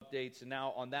updates. And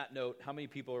now, on that note, how many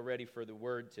people are ready for the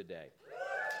word today?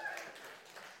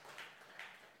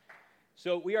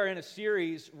 So we are in a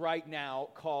series right now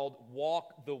called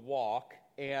Walk the Walk,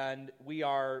 and we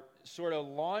are sort of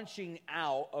launching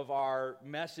out of our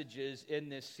messages in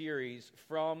this series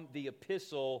from the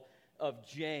epistle of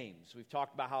James. We've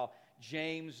talked about how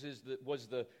James was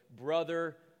the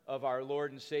brother of our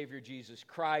Lord and Savior Jesus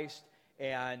Christ,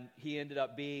 and he ended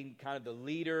up being kind of the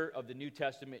leader of the New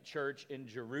Testament church in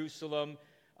Jerusalem.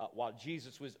 While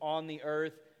Jesus was on the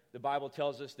earth, the Bible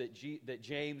tells us that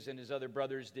James and his other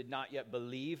brothers did not yet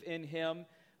believe in him,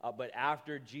 but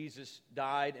after Jesus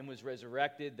died and was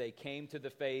resurrected, they came to the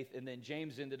faith, and then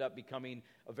James ended up becoming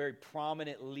a very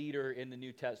prominent leader in the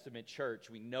New Testament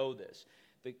church. We know this.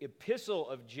 The epistle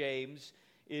of James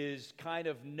is kind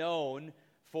of known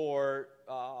for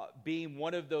being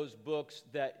one of those books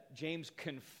that James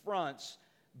confronts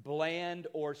bland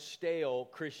or stale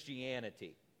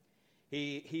Christianity.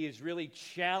 He is really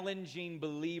challenging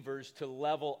believers to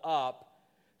level up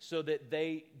so that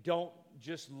they don't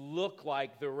just look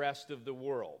like the rest of the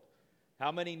world.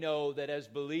 How many know that as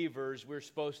believers, we're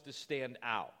supposed to stand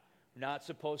out? We're not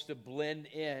supposed to blend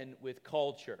in with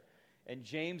culture. And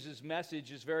James's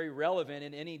message is very relevant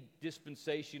in any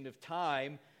dispensation of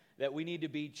time, that we need to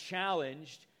be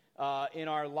challenged in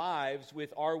our lives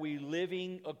with, are we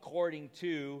living according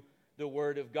to the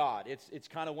Word of God? It's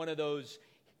kind of one of those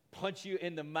punch you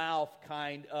in the mouth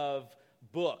kind of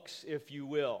books, if you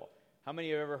will. How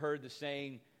many have ever heard the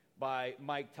saying by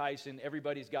Mike Tyson,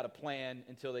 everybody's got a plan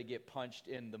until they get punched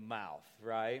in the mouth,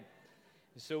 right?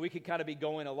 So we could kind of be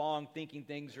going along thinking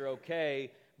things are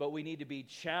okay, but we need to be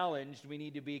challenged. We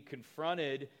need to be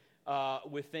confronted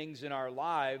with things in our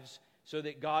lives so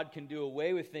that God can do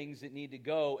away with things that need to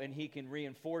go and He can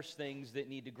reinforce things that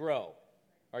need to grow.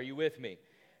 Are you with me?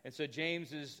 And so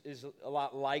James is a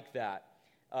lot like that.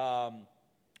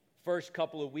 First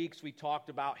couple of weeks we talked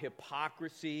about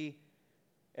hypocrisy,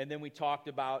 and then we talked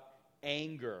about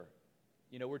anger.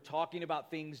 You know, we're talking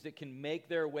about things that can make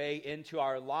their way into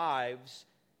our lives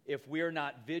if we're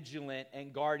not vigilant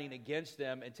and guarding against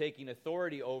them and taking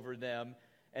authority over them,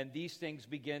 and these things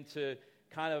begin to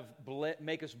kind of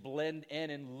make us blend in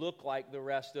and look like the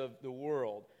rest of the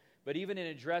world. But even in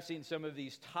addressing some of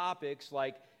these topics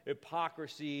like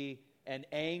hypocrisy and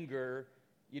anger,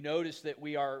 you notice that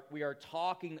we are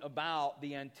talking about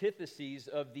the antitheses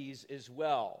of these as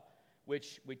well,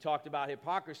 which we talked about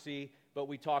hypocrisy, but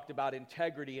we talked about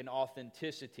integrity and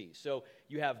authenticity. So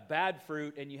you have bad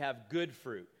fruit and you have good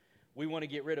fruit. We want to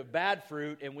get rid of bad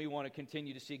fruit, and we want to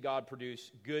continue to see God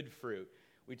produce good fruit.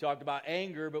 We talked about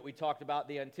anger, but we talked about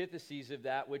the antitheses of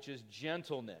that, which is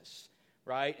gentleness,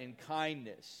 right, and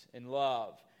kindness and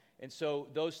love. And so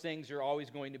those things are always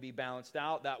going to be balanced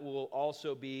out. That will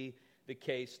also be the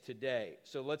case today.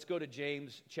 So let's go to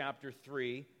James chapter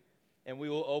 3, and we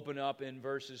will open up in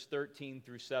verses 13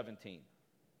 through 17.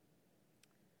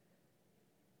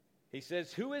 He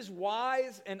says, "Who is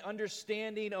wise and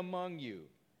understanding among you?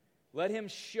 Let him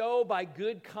show by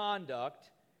good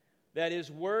conduct that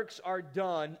his works are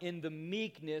done in the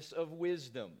meekness of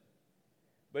wisdom.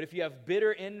 But if you have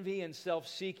bitter envy and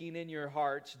self-seeking in your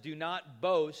hearts, do not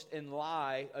boast and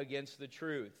lie against the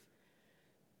truth."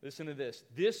 Listen to this.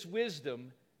 "This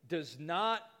wisdom does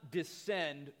not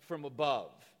descend from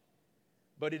above,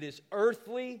 but it is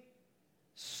earthly,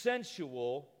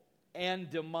 sensual, and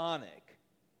demonic.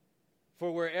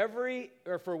 For where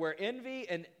envy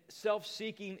and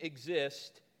self-seeking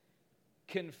exist,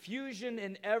 confusion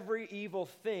and every evil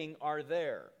thing are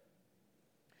there.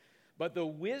 But the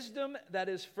wisdom that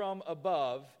is from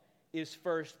above is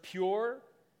first pure,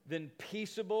 then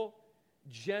peaceable,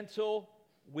 gentle,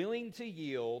 willing to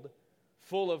yield,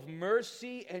 full of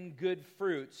mercy and good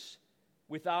fruits,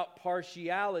 without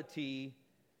partiality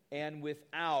and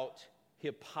without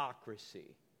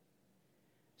hypocrisy."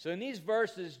 So in these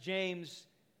verses, James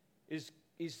is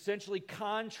essentially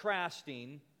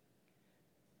contrasting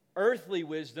earthly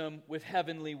wisdom with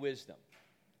heavenly wisdom.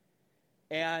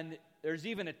 And there's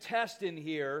even a test in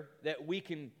here that we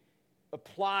can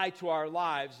apply to our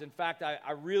lives. In fact,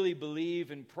 I really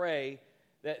believe and pray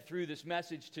that through this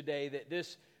message today, that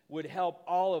this would help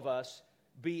all of us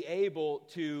be able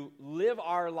to live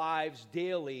our lives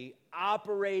daily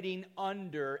operating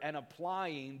under and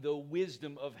applying the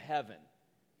wisdom of heaven.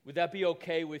 Would that be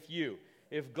okay with you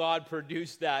if God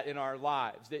produced that in our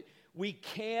lives? That we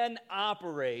can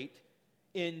operate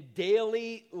in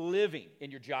daily living,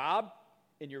 in your job,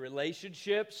 in your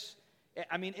relationships,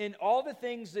 I mean, in all the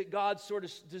things that God sort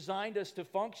of designed us to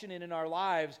function in our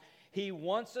lives, He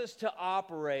wants us to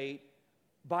operate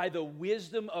by the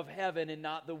wisdom of heaven and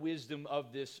not the wisdom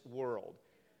of this world.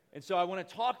 And so I want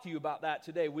to talk to you about that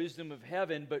today, wisdom of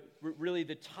heaven, but really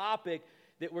the topic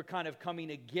that we're kind of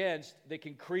coming against that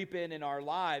can creep in our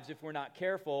lives if we're not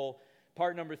careful.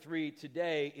 Part number 3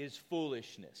 today is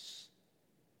foolishness.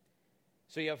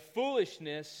 So you have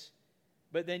foolishness,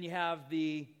 but then you have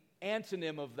the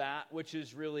antonym of that, which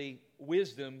is really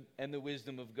wisdom and the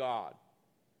wisdom of God.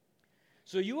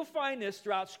 So you will find this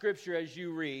throughout Scripture as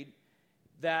you read,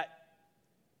 that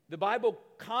the Bible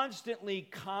constantly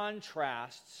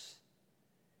contrasts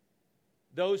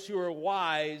those who are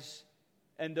wise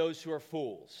and those who are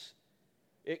fools.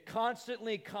 It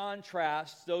constantly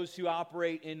contrasts those who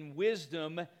operate in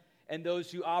wisdom and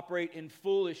those who operate in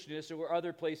foolishness, or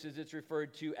other places it's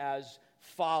referred to as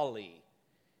folly.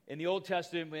 In the Old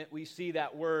Testament, we see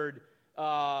that word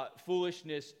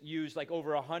foolishness used like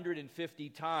over 150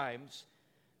 times.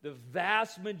 The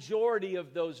vast majority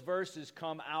of those verses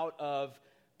come out of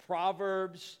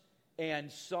Proverbs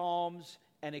and Psalms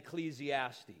and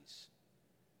Ecclesiastes.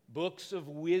 Books of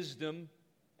wisdom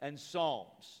and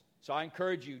Psalms. So I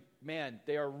encourage you, man,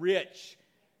 they are rich.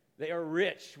 They are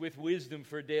rich with wisdom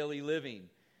for daily living.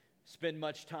 Spend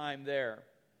much time there.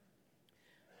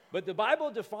 But the Bible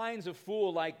defines a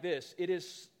fool like this. It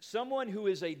is someone who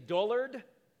is a dullard,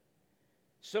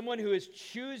 someone who is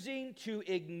choosing to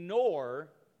ignore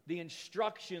the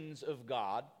instructions of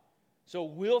God, so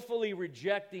willfully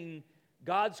rejecting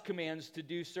God's commands to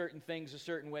do certain things a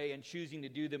certain way and choosing to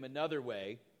do them another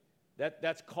way.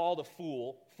 That's called a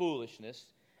fool, foolishness.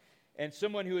 And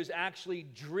someone who is actually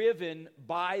driven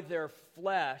by their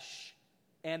flesh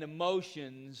and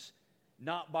emotions,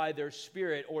 not by their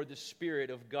spirit or the Spirit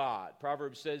of God.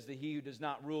 Proverbs says that he who does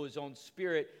not rule his own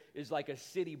spirit is like a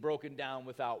city broken down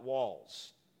without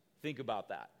walls. Think about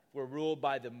that. We're ruled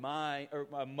by the mind, or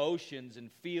emotions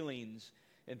and feelings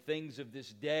and things of this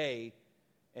day,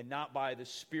 and not by the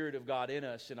Spirit of God in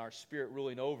us and our spirit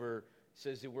ruling over.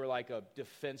 Says that we're like a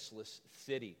defenseless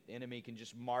city. The enemy can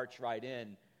just march right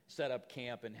in, set up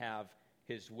camp, and have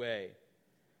his way.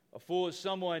 A fool is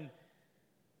someone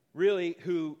really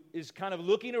who is kind of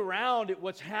looking around at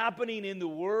what's happening in the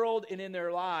world and in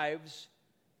their lives,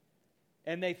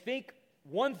 and they think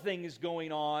one thing is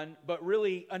going on, but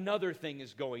really another thing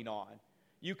is going on.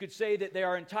 You could say that they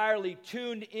are entirely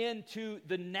tuned into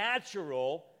the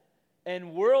natural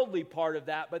and worldly part of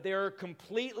that, but they are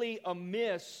completely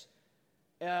amiss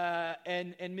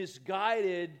and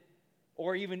misguided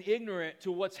or even ignorant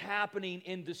to what's happening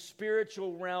in the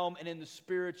spiritual realm and in the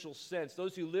spiritual sense.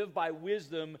 Those who live by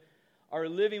wisdom are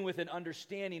living with an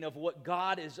understanding of what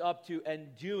God is up to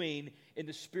and doing in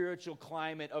the spiritual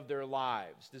climate of their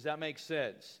lives. Does that make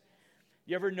sense?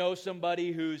 You ever know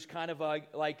somebody who's kind of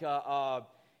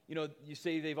you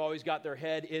say they've always got their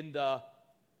head in the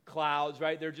clouds,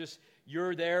 right?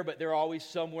 You're there, but they're always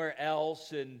somewhere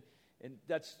else, and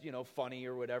that's, funny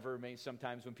or whatever. Maybe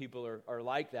sometimes when people are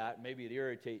like that, maybe it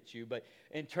irritates you. But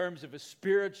in terms of a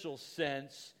spiritual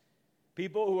sense,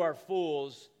 people who are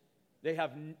fools, they're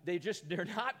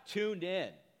not tuned in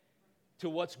to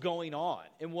what's going on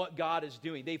and what God is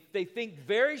doing. They think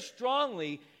very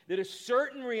strongly that a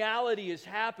certain reality is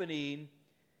happening,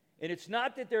 and it's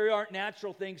not that there aren't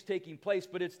natural things taking place,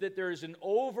 but it's that there is an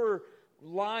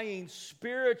overlying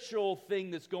spiritual thing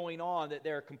that's going on that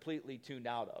they're completely tuned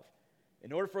out of.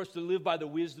 In order for us to live by the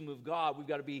wisdom of God, we've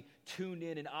got to be tuned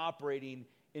in and operating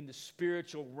in the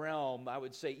spiritual realm, I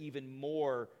would say even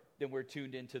more than we're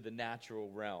tuned into the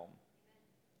natural realm.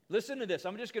 Listen to this.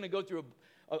 I'm just going to go through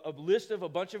a list of a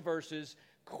bunch of verses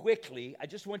quickly. I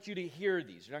just want you to hear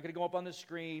these. They're not going to go up on the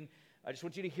screen. I just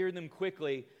want you to hear them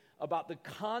quickly about the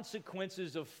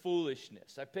consequences of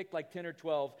foolishness. I picked like 10 or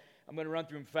 12. I'm going to run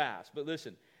through them fast. But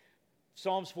listen.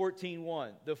 Psalms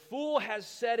 14:1. The fool has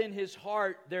said in his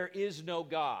heart, there is no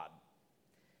God.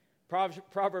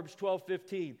 Proverbs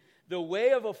 12:15. The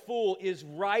way of a fool is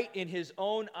right in his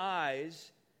own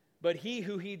eyes, but he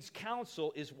who heeds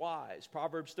counsel is wise.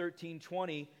 Proverbs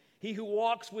 13:20. He who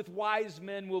walks with wise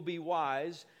men will be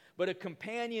wise, but a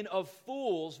companion of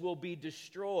fools will be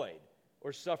destroyed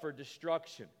or suffer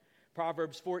destruction.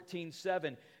 Proverbs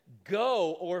 14:7.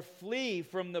 Go or flee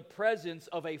from the presence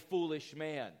of a foolish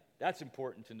man. That's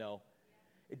important to know.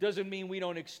 It doesn't mean we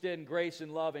don't extend grace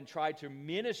and love and try to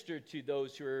minister to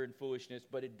those who are in foolishness,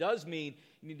 but it does mean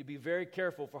you need to be very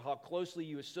careful for how closely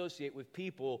you associate with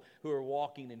people who are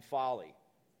walking in folly,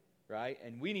 right?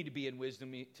 And we need to be in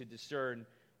wisdom to discern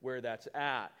where that's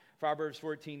at. Proverbs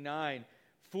 14:9,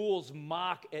 fools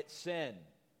mock at sin.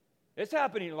 It's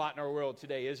happening a lot in our world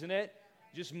today, isn't it?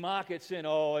 Just mock at sin.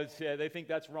 They think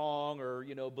that's wrong, or,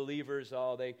 believers,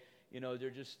 they're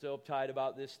just so uptight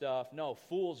about this stuff. No,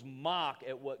 fools mock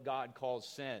at what God calls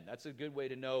sin. That's a good way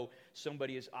to know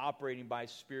somebody is operating by a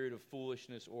spirit of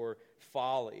foolishness or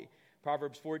folly.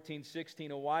 Proverbs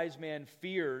 14:16, a wise man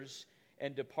fears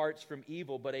and departs from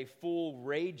evil, but a fool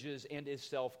rages and is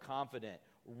self-confident.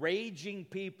 Raging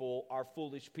people are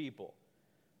foolish people.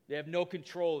 They have no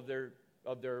control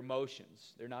of their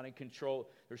emotions. They're not in control.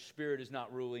 Their spirit is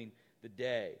not ruling the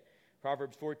day.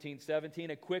 Proverbs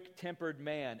 14:17, a quick-tempered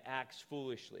man acts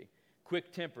foolishly.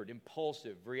 Quick-tempered,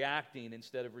 impulsive, reacting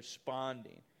instead of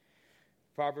responding.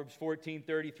 Proverbs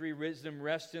 14:33, wisdom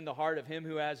rests in the heart of him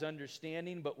who has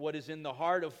understanding, but what is in the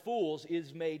heart of fools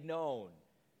is made known.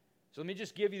 So let me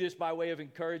just give you this by way of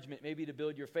encouragement, maybe to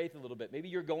build your faith a little bit. Maybe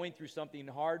you're going through something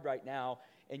hard right now,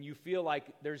 and you feel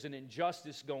like there's an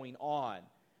injustice going on.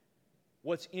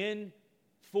 What's in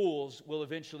fools will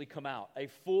eventually come out. A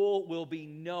fool will be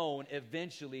known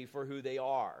eventually for who they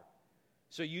are.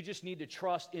 So you just need to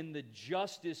trust in the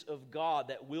justice of God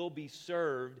that will be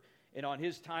served and on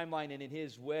His timeline and in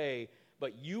His way.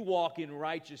 But you walk in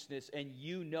righteousness and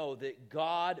you know that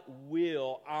God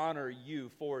will honor you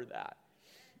for that.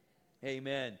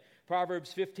 Amen.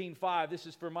 Proverbs 15:5, this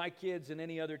is for my kids and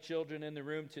any other children in the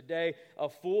room today. A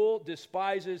fool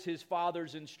despises his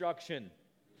father's instruction,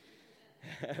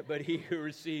 but he who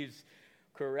receives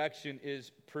correction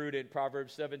is prudent.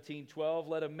 Proverbs 17:12,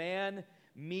 let a man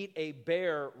meet a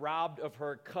bear robbed of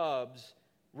her cubs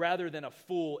rather than a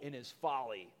fool in his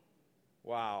folly.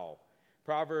 Wow.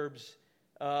 Proverbs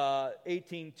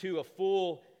 18:2, a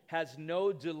fool has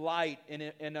no delight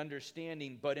in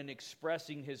understanding, but in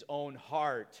expressing his own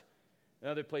heart.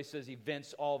 Another place says he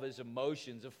vents all of his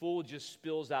emotions. A fool just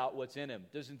spills out what's in him.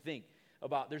 Doesn't think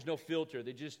about, there's no filter.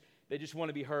 They just want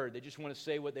to be heard. They just want to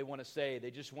say what they want to say. They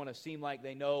just want to seem like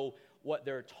they know what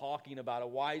they're talking about. A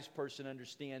wise person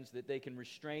understands that they can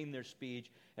restrain their speech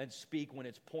and speak when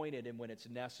it's pointed and when it's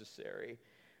necessary.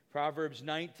 Proverbs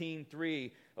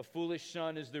 19:3, a foolish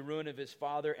son is the ruin of his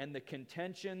father, and the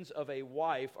contentions of a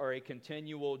wife are a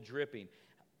continual dripping.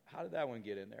 How did that one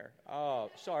get in there?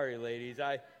 Oh, sorry, ladies.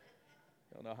 I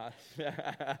don't know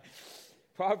how.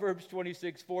 Proverbs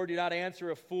 26:4, do not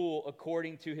answer a fool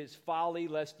according to his folly,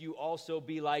 lest you also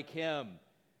be like him.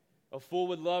 A fool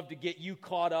would love to get you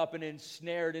caught up and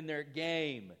ensnared in their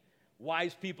game.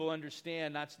 Wise people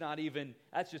understand that's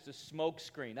just a smoke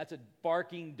screen. That's a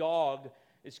barking dog.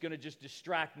 It's going to just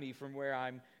distract me from where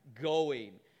I'm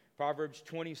going. Proverbs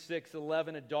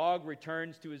 26:11, a dog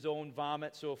returns to his own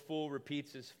vomit, so a fool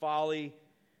repeats his folly.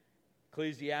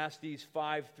 Ecclesiastes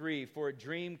 5:3, for a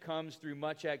dream comes through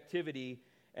much activity,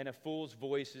 and a fool's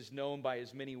voice is known by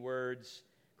his many words.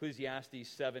 Ecclesiastes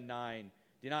 7:9,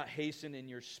 do not hasten in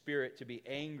your spirit to be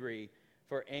angry,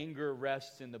 for anger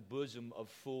rests in the bosom of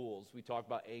fools. We talked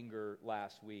about anger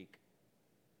last week.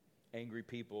 Angry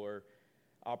people are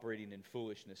operating in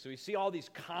foolishness. So you see all these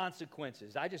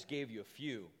consequences. I just gave you a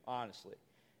few, honestly.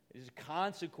 These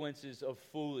consequences of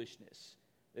foolishness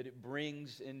that it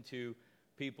brings into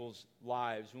people's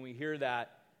lives. When we hear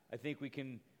that, I think we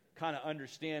can kind of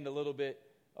understand a little bit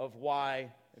of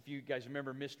why, if you guys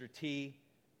remember Mr. T,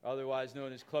 otherwise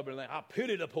known as Clubber Lang, I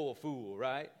pity the poor fool,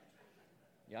 right?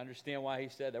 You understand why he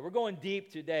said that? We're going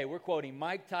deep today. We're quoting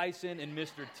Mike Tyson and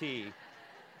Mr. T.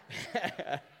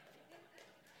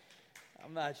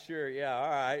 I'm not sure. Yeah, all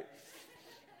right.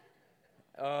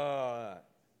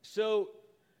 So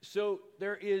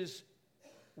there is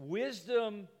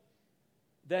wisdom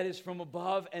that is from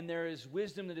above, and there is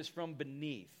wisdom that is from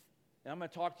beneath. And I'm going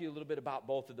to talk to you a little bit about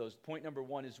both of those. Point number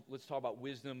one is, let's talk about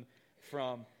wisdom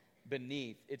from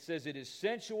beneath. It says it is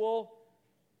sensual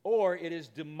or it is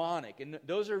demonic. And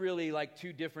those are really like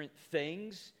two different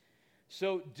things.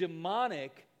 So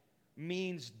demonic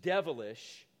means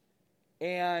devilish,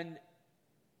 and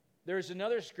there's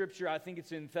another scripture, I think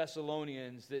it's in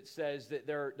Thessalonians, that says that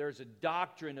there's a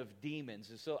doctrine of demons.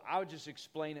 And so I would just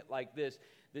explain it like this.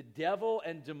 The devil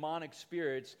and demonic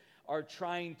spirits are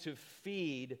trying to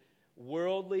feed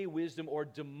worldly wisdom or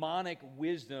demonic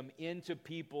wisdom into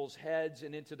people's heads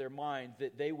and into their minds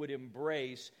that they would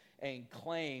embrace and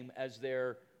claim as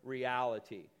their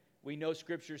reality. We know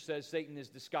Scripture says Satan is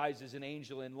disguised as an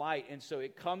angel in light, and so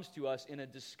it comes to us in a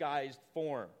disguised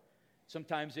form.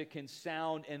 Sometimes it can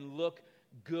sound and look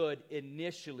good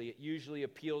initially. It usually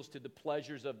appeals to the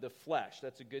pleasures of the flesh.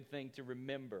 That's a good thing to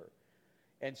remember.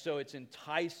 And so it's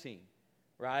enticing,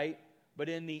 right? But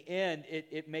in the end,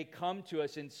 it may come to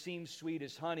us and seem sweet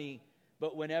as honey,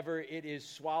 but whenever it is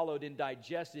swallowed and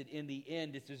digested, in the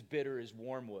end, it's as bitter as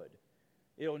wormwood.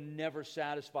 It'll never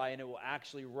satisfy, and it will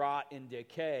actually rot and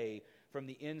decay from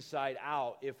the inside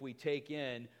out if we take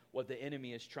in what the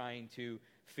enemy is trying to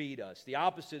feed us. The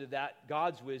opposite of that,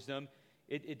 God's wisdom,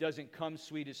 it doesn't come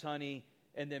sweet as honey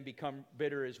and then become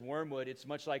bitter as wormwood. It's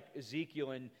much like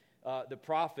Ezekiel and the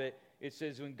prophet. It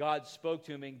says when God spoke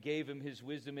to him and gave him his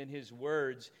wisdom in his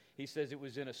words, he says it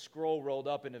was in a scroll rolled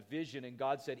up in a vision, and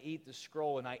God said, eat the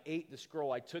scroll, and I ate the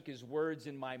scroll. I took his words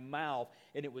in my mouth,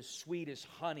 and it was sweet as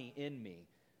honey in me.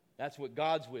 That's what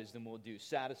God's wisdom will do,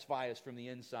 satisfy us from the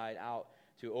inside out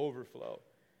to overflow.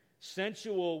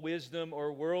 Sensual wisdom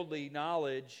or worldly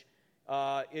knowledge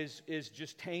is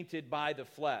just tainted by the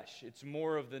flesh. It's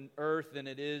more of the earth than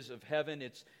it is of heaven.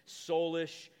 It's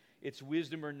soulish. It's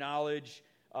wisdom or knowledge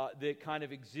that kind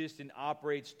of exists and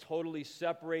operates totally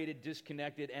separated,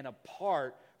 disconnected, and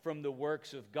apart from the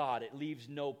works of God. It leaves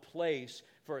no place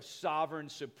for a sovereign,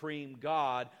 supreme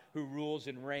God who rules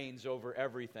and reigns over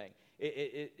everything.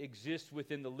 It exists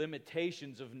within the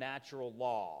limitations of natural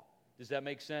law. Does that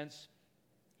make sense?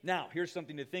 Now, here's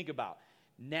something to think about.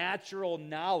 Natural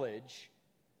knowledge,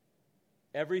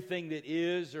 everything that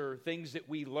is or things that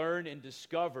we learn and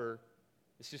discover,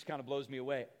 this just kind of blows me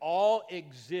away, all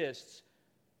exists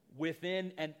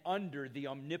within and under the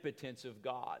omnipotence of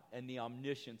God and the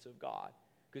omniscience of God.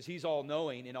 Because he's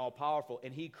all-knowing and all-powerful,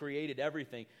 and he created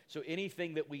everything. So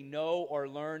anything that we know or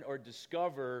learn or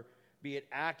discover, be it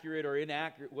accurate or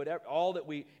inaccurate, whatever,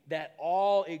 that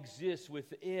all exists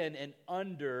within and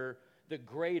under the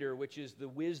greater, which is the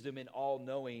wisdom and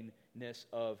all-knowingness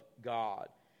of God.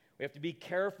 We have to be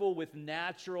careful with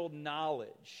natural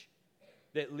knowledge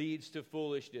that leads to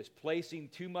foolishness, placing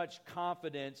too much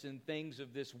confidence in things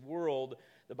of this world.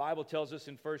 The Bible tells us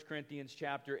in 1 Corinthians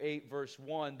chapter 8, verse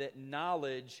 1, that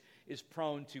knowledge is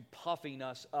prone to puffing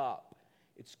us up.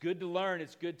 It's good to learn,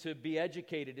 it's good to be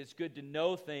educated, it's good to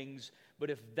know things, but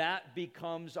if that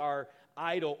becomes our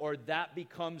idol or that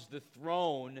becomes the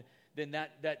throne, then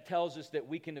that tells us that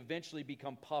we can eventually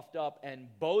become puffed up and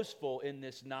boastful in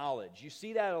this knowledge. You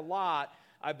see that a lot,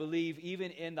 I believe,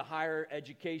 even in the higher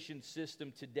education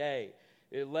system today.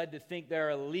 It led to think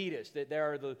they're elitist, that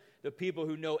they're the people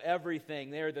who know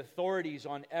everything. They're the authorities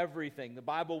on everything. The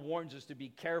Bible warns us to be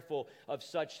careful of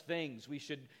such things. We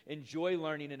should enjoy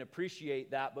learning and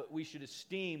appreciate that, but we should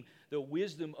esteem the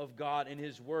wisdom of God and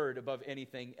His Word above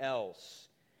anything else.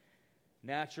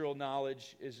 Natural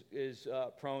knowledge is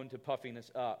prone to puffing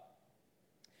us up.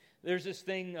 There's this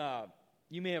thing,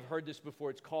 you may have heard this before,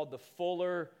 it's called the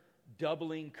Fuller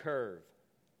doubling curve.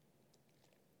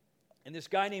 And this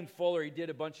guy named Fuller, he did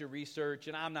a bunch of research,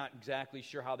 and I'm not exactly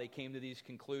sure how they came to these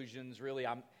conclusions. Really,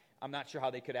 I'm not sure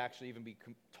how they could actually even be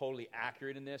totally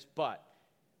accurate in this, but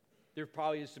there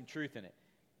probably is some truth in it.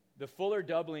 The Fuller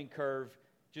doubling curve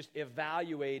just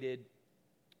evaluated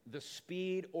the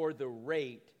speed or the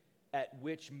rate at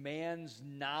which man's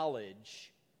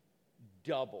knowledge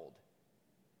doubled.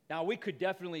 Now, we could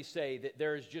definitely say that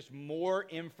there is just more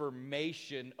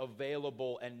information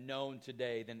available and known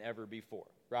today than ever before,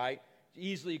 right?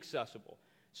 Easily accessible.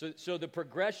 So the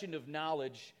progression of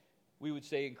knowledge, we would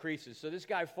say, increases. So this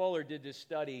guy Fuller did this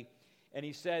study, and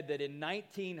he said that in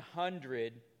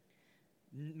 1900,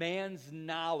 man's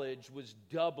knowledge was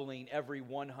doubling every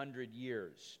 100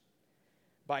 years.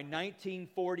 By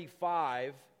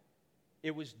 1945,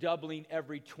 it was doubling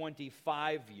every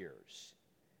 25 years.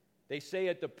 They say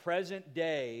at the present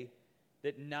day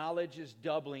that knowledge is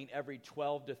doubling every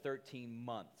 12 to 13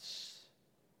 months.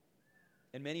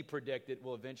 And many predict it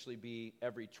will eventually be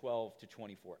every 12 to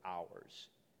 24 hours.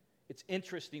 It's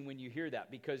interesting when you hear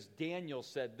that, because Daniel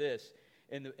said this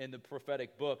in the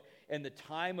prophetic book, "In the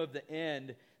time of the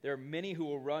end, there are many who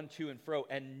will run to and fro,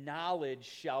 and knowledge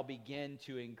shall begin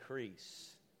to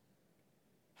increase."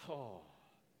 Oh,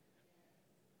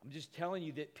 I'm just telling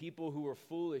you that people who are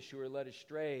foolish, who are led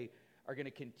astray, are going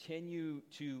to continue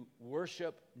to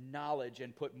worship knowledge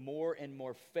and put more and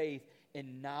more faith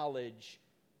in knowledge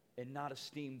and not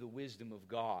esteem the wisdom of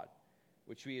God,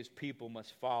 which we as people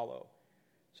must follow.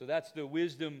 So that's the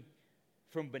wisdom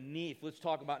from beneath. Let's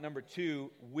talk about number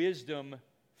 2, wisdom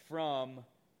from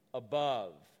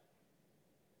above.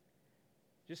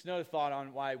 Just another thought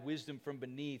on why wisdom from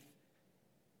beneath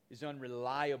is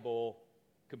unreliable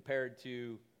compared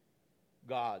to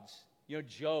God's. You know,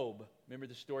 Job, remember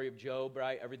the story of Job,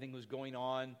 right? Everything was going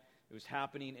on. It was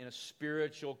happening in a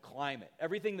spiritual climate.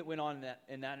 Everything that went on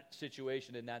in that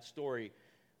situation, in that story,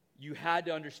 you had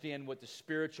to understand what the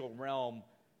spiritual realm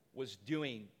was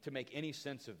doing to make any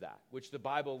sense of that, which the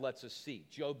Bible lets us see.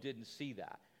 Job didn't see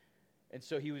that. And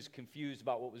so he was confused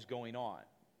about what was going on,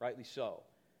 rightly so.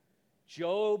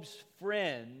 Job's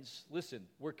friends, listen,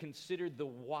 were considered the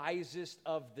wisest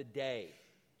of the day.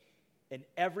 And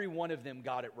every one of them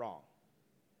got it wrong.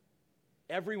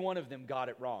 every one of them got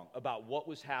it wrong about what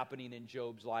was happening in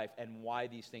Job's life and why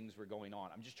these things were going on.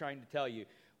 I'm just trying to tell you,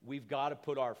 we've got to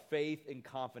put our faith and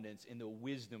confidence in the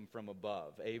wisdom from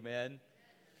above. Amen?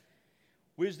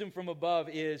 Wisdom from above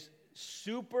is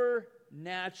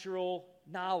supernatural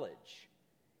knowledge.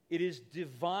 It is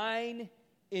divine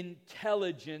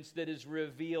intelligence that is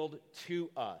revealed to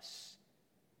us.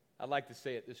 I'd like to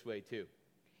say it this way too.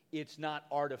 It's not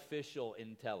artificial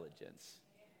intelligence.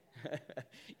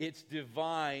 It's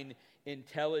divine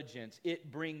intelligence.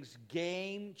 It brings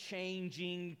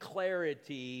game-changing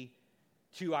clarity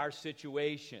to our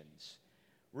situations.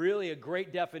 Really a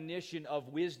great definition of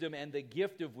wisdom and the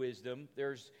gift of wisdom.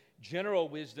 There's general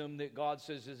wisdom that God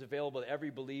says is available to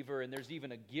every believer, and there's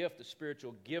even a gift, a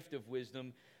spiritual gift of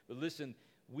wisdom. But listen,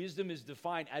 wisdom is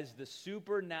defined as the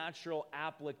supernatural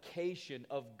application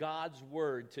of God's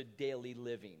word to daily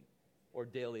living or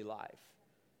daily life.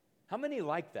 How many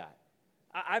like that?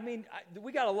 I mean,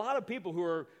 we got a lot of people who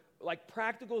are like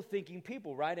practical thinking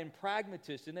people, right? And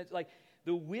pragmatists. And it's like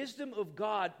the wisdom of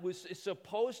God is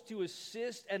supposed to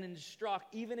assist and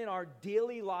instruct even in our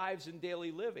daily lives and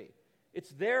daily living. It's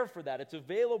there for that. It's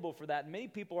available for that. And many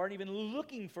people aren't even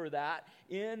looking for that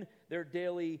in their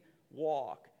daily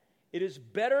walk. It is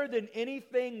better than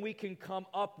anything we can come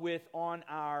up with on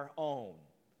our own.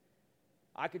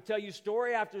 I could tell you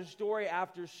story after story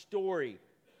after story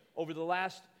over the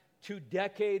last 2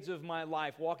 decades of my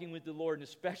life walking with the Lord, and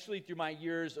especially through my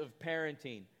years of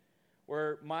parenting,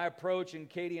 where my approach and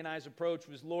Katie and I's approach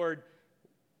was, Lord,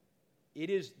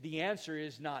 the answer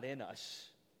is not in us.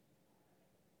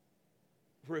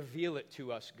 Reveal it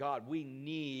to us, God. We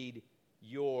need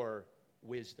your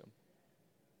wisdom.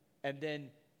 And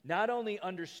then not only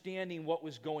understanding what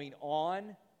was going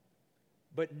on,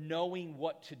 but knowing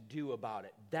what to do about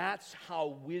it. That's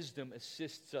how wisdom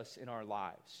assists us in our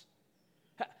lives.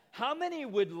 How many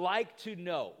would like to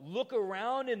know, look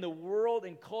around in the world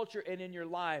and culture and in your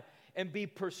life and be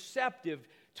perceptive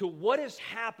to what is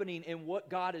happening and what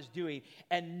God is doing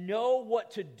and know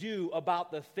what to do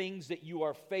about the things that you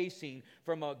are facing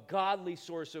from a godly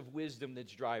source of wisdom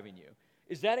that's driving you?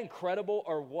 Is that incredible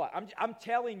or what? I'm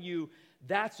telling you,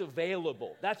 that's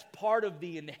available. That's part of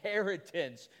the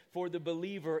inheritance for the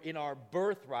believer in our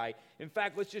birthright. In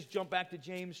fact, let's just jump back to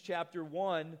James chapter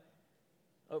 1.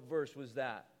 What verse was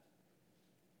that?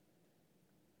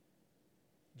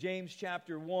 James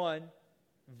chapter 1,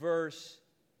 verse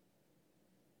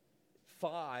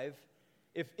 5.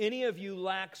 If any of you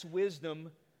lacks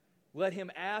wisdom, let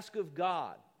him ask of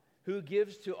God, who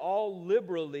gives to all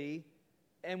liberally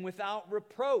and without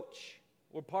reproach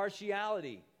or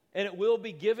partiality, and it will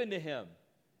be given to him.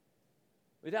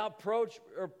 Without reproach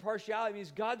or partiality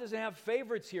means God doesn't have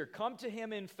favorites here. Come to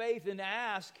him in faith and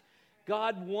ask.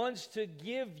 God wants to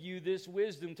give you this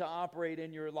wisdom to operate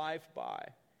in your life by.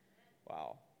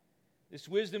 Wow. This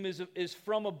wisdom is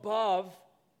from above,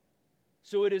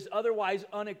 so it is otherwise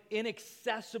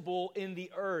inaccessible in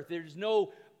the earth. There's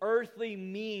no earthly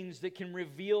means that can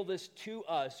reveal this to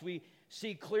us. We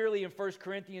see clearly in 1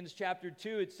 Corinthians chapter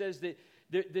 2, it says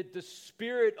that the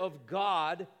Spirit of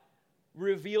God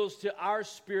reveals to our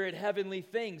spirit heavenly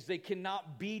things. They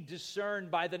cannot be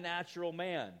discerned by the natural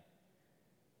man.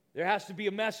 There has to be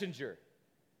a messenger.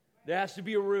 There has to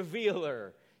be a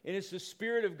revealer. And it's the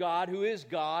Spirit of God, who is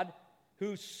God,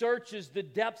 who searches the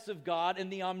depths of God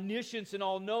and the omniscience and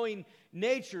all-knowing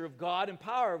nature of God and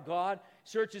power of God,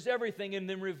 searches everything and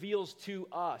then reveals to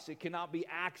us. It cannot be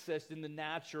accessed in the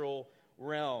natural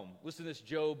realm. Listen to this,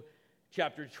 Job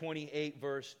chapter 28,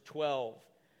 verse 12.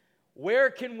 Where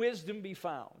can wisdom be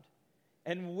found?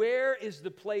 And where is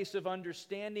the place of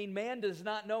understanding? Man does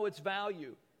not know its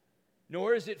value,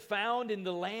 nor is it found in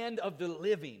the land of the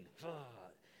living.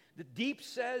 The deep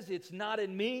says, it's not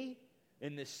in me,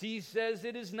 and the sea says,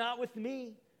 it is not with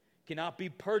me. Cannot be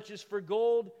purchased for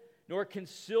gold, nor can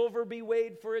silver be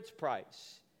weighed for its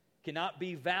price. Cannot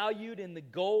be valued in the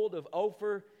gold of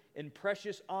Ophir, in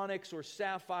precious onyx or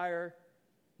sapphire.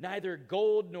 Neither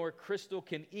gold nor crystal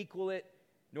can equal it,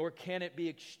 nor can it be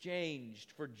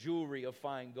exchanged for jewelry of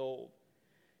fine gold.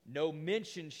 No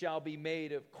mention shall be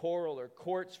made of coral or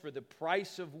quartz, for the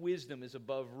price of wisdom is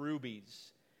above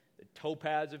rubies. The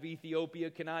topaz of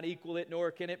Ethiopia cannot equal it, nor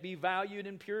can it be valued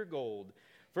in pure gold.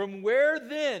 From where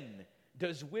then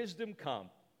does wisdom come?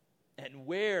 And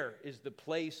where is the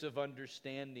place of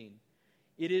understanding?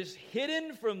 It is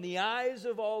hidden from the eyes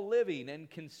of all living and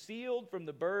concealed from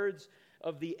the birds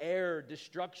of the air.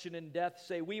 Destruction and death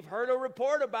say, we've heard a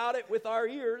report about it with our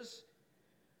ears.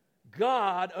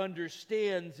 God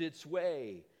understands its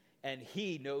way, and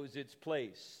he knows its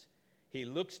place. He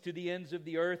looks to the ends of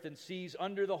the earth and sees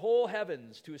under the whole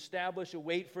heavens to establish a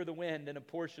weight for the wind and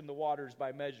apportion the waters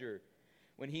by measure.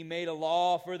 When he made a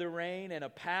law for the rain and a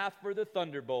path for the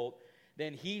thunderbolt,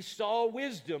 then he saw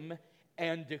wisdom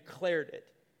and declared it.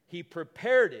 He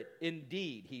prepared it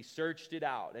indeed. He searched it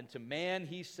out. And to man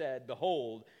he said,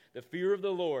 behold, the fear of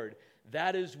the Lord,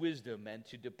 that is wisdom, and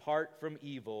to depart from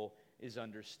evil is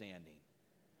understanding.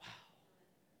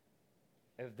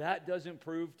 Wow. If that doesn't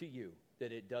prove to you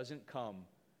that it doesn't come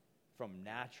from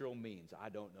natural means, I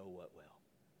don't know what will.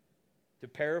 To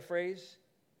paraphrase,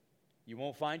 you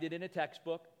won't find it in a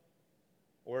textbook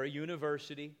or a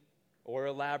university or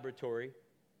a laboratory.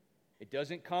 It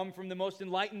doesn't come from the most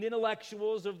enlightened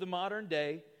intellectuals of the modern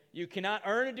day. You cannot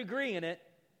earn a degree in it,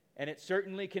 and it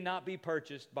certainly cannot be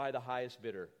purchased by the highest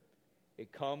bidder.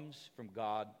 It comes from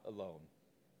God alone.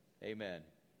 Amen.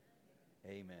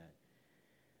 Amen.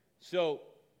 So,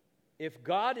 if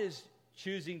God is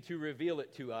choosing to reveal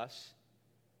it to us,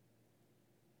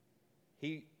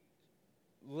 He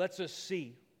lets us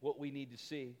see what we need to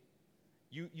see.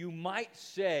 You might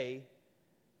say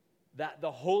that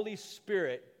the Holy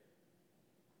Spirit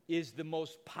is the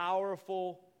most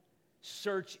powerful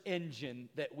search engine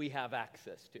that we have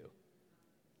access to.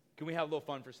 Can we have a little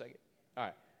fun for a second? All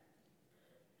right.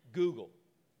 Google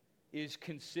is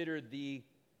considered the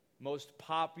most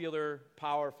popular,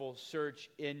 powerful search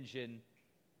engine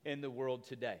in the world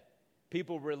today.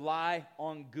 People rely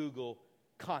on Google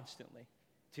constantly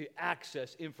to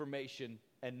access information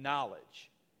and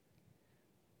knowledge.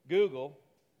 Google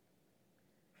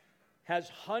has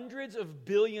hundreds of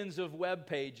billions of web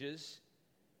pages.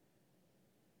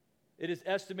 It is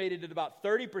estimated that about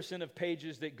 30% of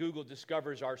pages that Google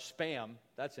discovers are spam.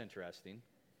 That's interesting.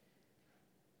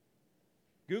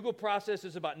 Google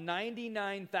processes about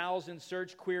 99,000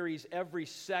 search queries every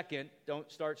second.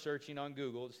 Don't start searching on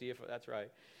Google to see if that's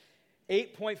right.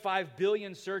 8.5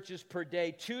 billion searches per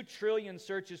day, 2 trillion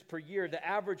searches per year. The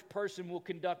average person will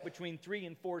conduct between 3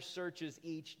 and 4 searches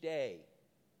each day.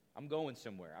 I'm going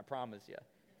somewhere, I promise you.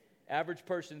 Average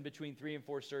person between 3 and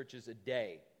 4 searches a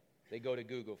day they go to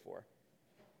Google for.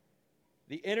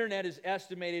 The internet is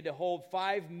estimated to hold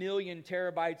 5 million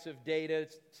terabytes of data.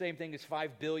 It's the same thing as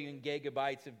 5 billion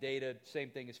gigabytes of data. Same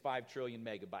thing as 5 trillion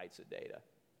megabytes of data.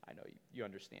 I know you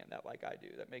understand that like I do.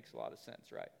 That makes a lot of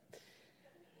sense, right?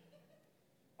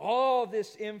 All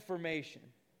this information.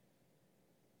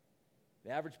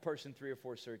 The average person, 3 or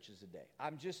 4 searches a day.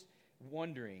 I'm just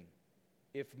wondering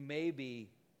if maybe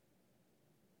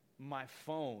my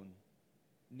phone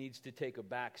needs to take a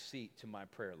back seat to my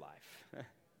prayer life.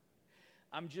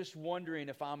 I'm just wondering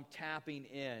if I'm tapping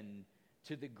in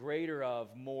to the greater of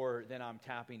more than I'm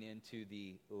tapping into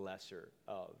the lesser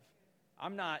of.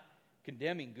 I'm not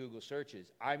condemning Google searches.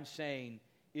 I'm saying,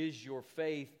 is your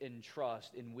faith and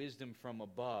trust in wisdom from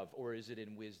above, or is it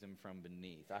in wisdom from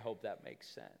beneath? I hope that makes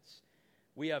sense.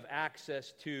 We have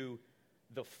access to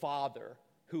the Father,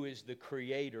 who is the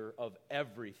creator of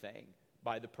everything,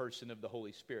 by the person of the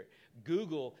Holy Spirit.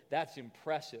 Google, that's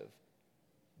impressive,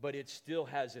 but it still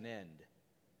has an end.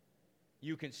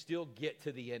 You can still get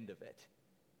to the end of it.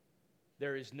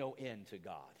 There is no end to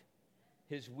God.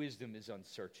 His wisdom is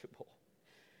unsearchable.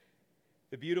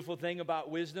 The beautiful thing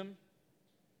about wisdom,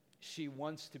 she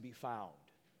wants to be found.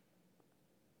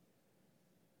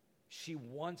 She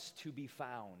wants to be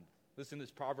found. Listen to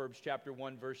this, Proverbs chapter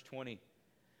 1, verse 20.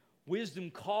 Wisdom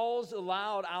calls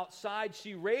aloud outside.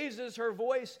 She raises her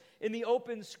voice in the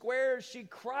open squares. She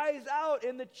cries out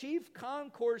in the chief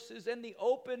concourses and the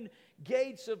open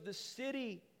gates of the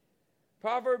city.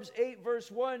 Proverbs 8, verse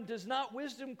 1. Does not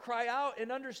wisdom cry out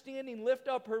and understanding lift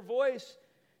up her voice?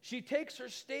 She takes her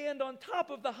stand on top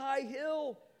of the high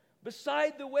hill,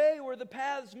 beside the way where the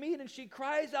paths meet, and she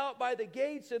cries out by the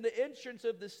gates and the entrance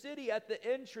of the city at the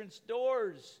entrance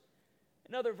doors.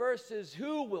 Another verse says,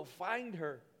 who will find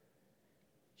her?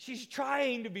 She's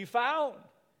trying to be found.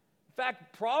 In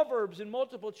fact, Proverbs in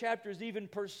multiple chapters even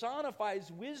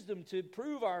personifies wisdom to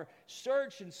prove our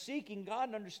search and seeking God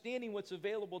and understanding what's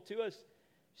available to us.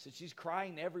 She said she's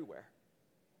crying everywhere.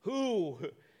 Who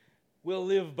will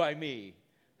live by me?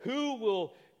 Who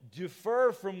will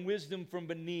defer from wisdom from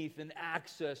beneath and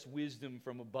access wisdom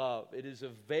from above? It is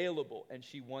available, and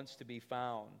she wants to be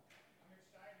found. I'm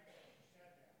excited that you said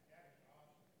that. That is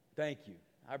awesome. Thank you.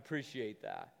 I appreciate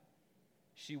that.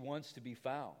 She wants to be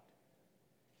found,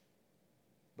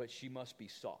 but she must be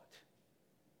sought.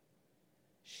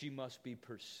 She must be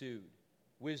pursued.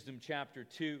 Wisdom chapter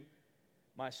 2.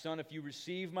 My son, if you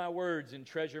receive my words and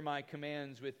treasure my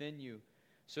commands within you,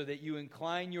 so that you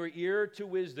incline your ear to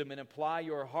wisdom and apply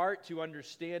your heart to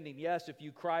understanding. Yes, if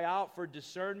you cry out for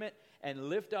discernment and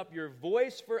lift up your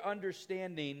voice for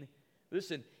understanding.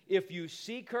 Listen, if you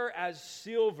seek her as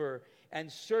silver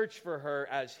and search for her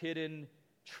as hidden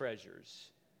treasures.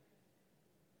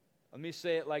 Let me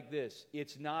say it like this.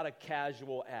 It's not a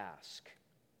casual ask.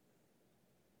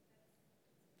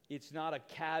 It's not a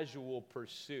casual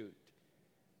pursuit.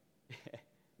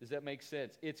 Does that make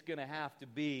sense? It's going to have to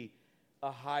be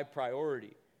a high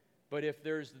priority. But if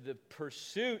there's the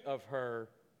pursuit of her,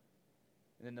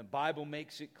 then the Bible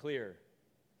makes it clear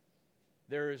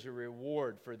there is a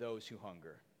reward for those who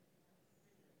hunger.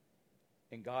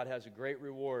 And God has a great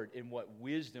reward in what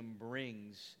wisdom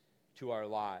brings to our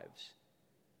lives.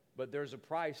 But there's a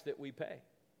price that we pay.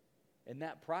 And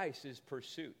that price is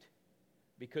pursuit.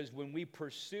 Because when we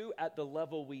pursue at the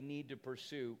level we need to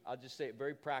pursue, I'll just say it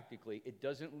very practically, it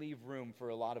doesn't leave room for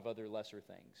a lot of other lesser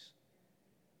things.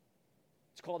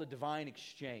 It's called a divine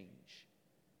exchange.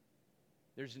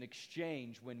 There's an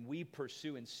exchange when we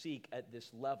pursue and seek at this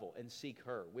level and seek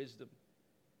her, wisdom.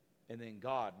 And then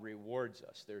God rewards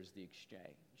us. There's the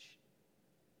exchange.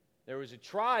 There was a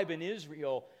tribe in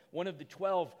Israel, one of the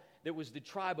 12, that was the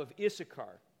tribe of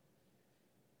Issachar.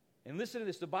 And listen to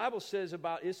this. The Bible says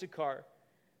about Issachar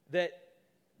that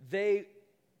they,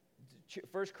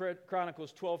 1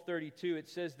 Chronicles 12:32, it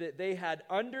says that they had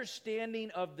understanding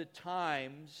of the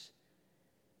times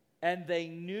and they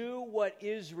knew what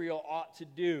Israel ought to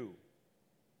do.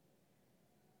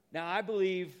 Now, I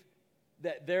believe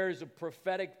that there's a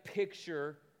prophetic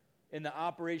picture in the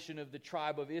operation of the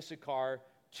tribe of Issachar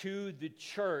to the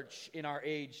church in our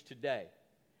age today,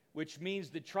 which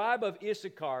means the tribe of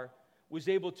Issachar was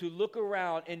able to look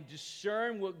around and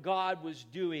discern what God was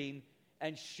doing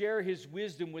and share his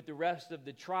wisdom with the rest of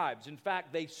the tribes. In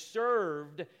fact, they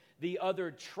served the other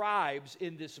tribes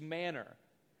in this manner.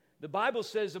 The Bible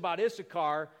says about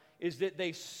Issachar is that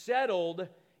they settled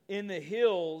in the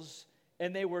hills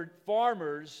and they were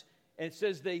farmers, and it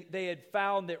says they had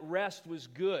found that rest was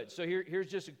good. So here's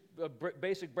just a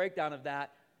basic breakdown of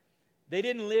that. They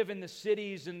didn't live in the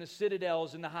cities and the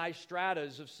citadels and the high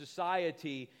stratas of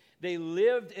society. They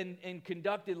lived and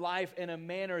conducted life in a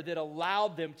manner that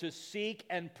allowed them to seek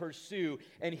and pursue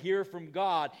and hear from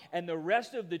God. And the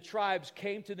rest of the tribes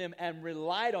came to them and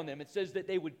relied on them. It says that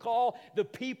they would call the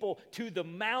people to the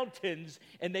mountains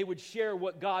and they would share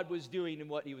what God was doing and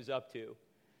what he was up to.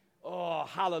 Oh,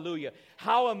 hallelujah.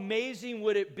 How amazing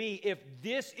would it be if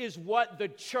this is what the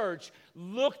church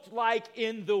looked like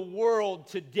in the world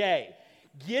today?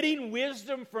 Getting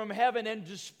wisdom from heaven and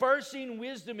dispersing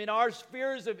wisdom in our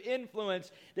spheres of influence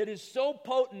that is so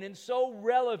potent and so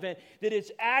relevant that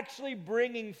it's actually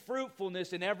bringing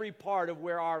fruitfulness in every part of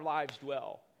where our lives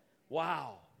dwell.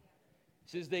 Wow. It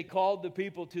says they called the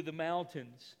people to the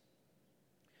mountains.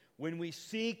 When we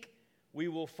seek, we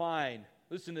will find.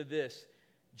 Listen to this.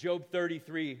 Job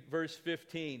 33, verse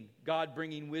 15. God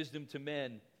bringing wisdom to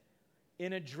men.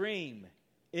 In a dream,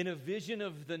 in a vision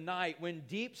of the night, when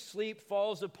deep sleep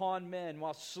falls upon men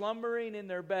while slumbering in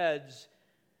their beds,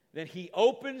 then he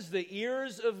opens the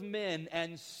ears of men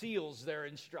and seals their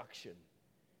instruction.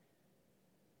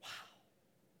 Wow.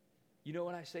 You know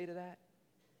what I say to that?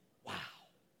 Wow.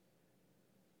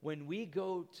 When we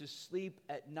go to sleep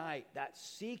at night, that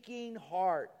seeking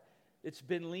heart that's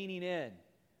been leaning in,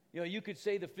 you know, you could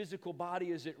say the physical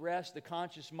body is at rest, the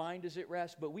conscious mind is at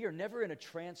rest, but we are never in a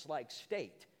trance-like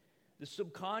state. The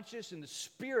subconscious and the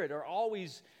spirit are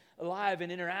always alive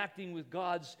and interacting with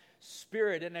God's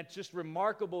spirit. And it's just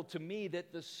remarkable to me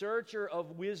that the searcher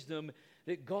of wisdom,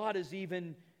 that God is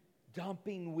even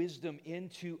dumping wisdom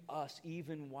into us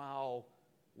even while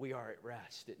we are at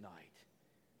rest at night.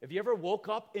 Have you ever woke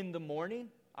up in the morning?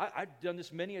 I've done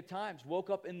this many a times. Woke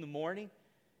up in the morning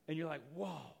and you're like,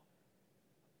 whoa.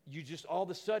 You just, all of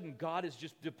a sudden, God has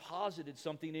just deposited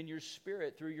something in your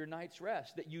spirit through your night's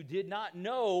rest that you did not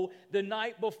know the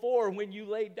night before when you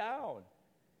laid down.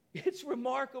 It's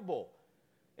remarkable.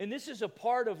 And this is a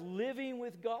part of living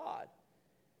with God.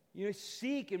 You know,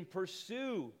 seek and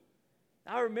pursue.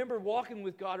 I remember walking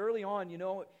with God early on, you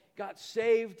know, got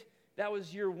saved. That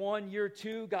was year 1. Year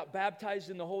 2, got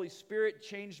baptized in the Holy Spirit,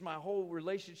 changed my whole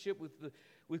relationship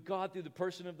with God through the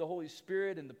person of the Holy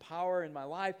Spirit and the power in my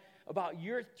life. About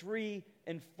year 3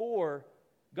 and 4,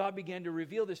 God began to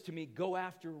reveal this to me. Go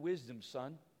after wisdom,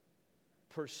 son.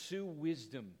 Pursue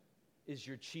wisdom is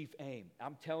your chief aim.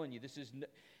 I'm telling you, this is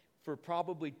for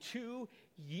probably 2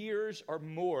 years or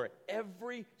more,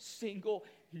 every single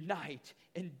night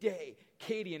and day,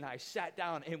 Katie and I sat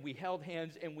down and we held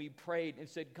hands and we prayed and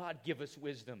said, God, give us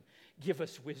wisdom, give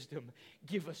us wisdom,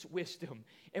 give us wisdom.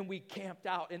 And we camped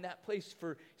out in that place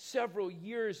for several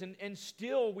years, and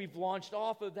still we've launched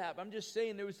off of that. But I'm just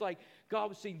saying, there was like, God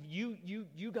was saying,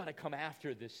 you got to come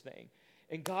after this thing.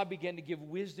 And God began to give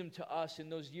wisdom to us in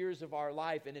those years of our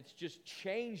life, and it's just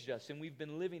changed us, and we've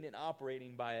been living and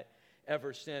operating by it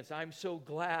ever since. I'm so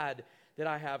glad that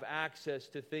I have access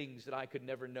to things that I could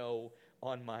never know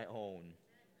on my own.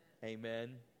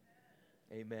 Amen.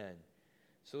 Amen.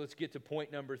 So let's get to point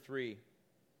number 3,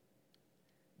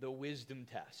 the wisdom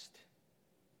test.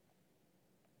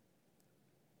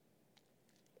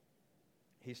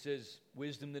 He says,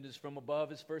 wisdom that is from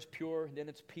above is first pure, and then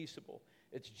it's peaceable.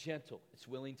 It's gentle. It's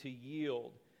willing to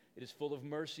yield. It is full of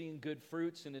mercy and good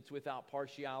fruits, and it's without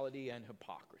partiality and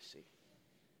hypocrisy.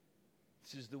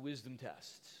 This is the wisdom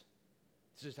test.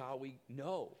 This is how we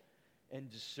know and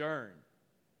discern.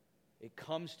 It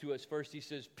comes to us first, he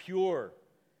says, pure,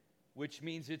 which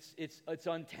means it's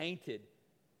untainted.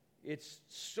 It's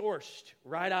sourced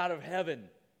right out of heaven,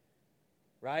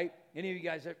 right? Any of you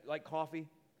guys like coffee?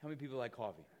 How many people like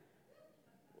coffee?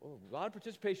 Oh, a lot of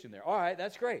participation there. All right,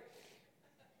 that's great.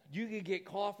 You can get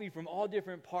coffee from all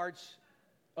different parts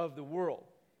of the world.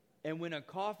 And when a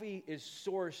coffee is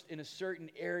sourced in a certain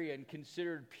area and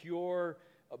considered pure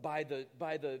by the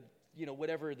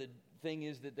whatever the thing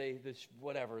is that they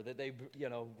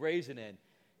graze it in,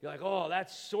 you're like, oh,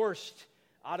 that's sourced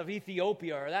out of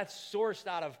Ethiopia, or that's sourced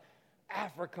out of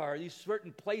Africa, or these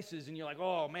certain places, and you're like,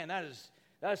 oh man,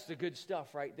 that's the good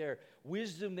stuff right there.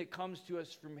 Wisdom that comes to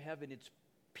us from heaven, it's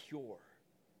pure,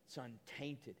 it's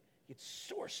untainted.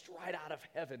 It's sourced right out of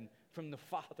heaven from the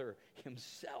Father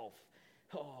himself.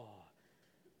 Oh,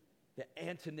 the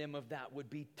antonym of that would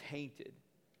be tainted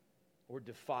or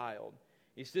defiled.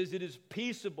 He says it is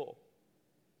peaceable,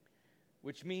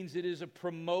 which means it is a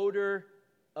promoter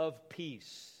of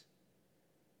peace.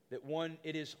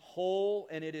 It is whole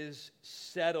and it is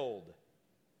settled,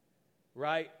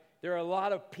 right? There are a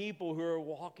lot of people who are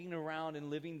walking around and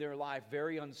living their life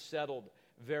very unsettled,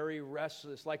 very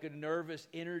restless, like a nervous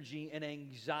energy and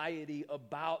anxiety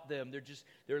about them.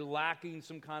 They're lacking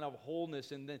some kind of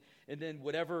wholeness, and then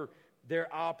whatever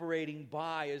they're operating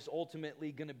by is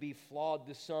ultimately going to be flawed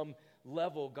to some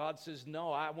level. God says,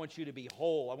 no, I want you to be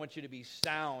whole. I want you to be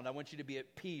sound. I want you to be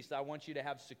at peace. I want you to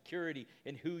have security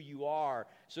in who you are,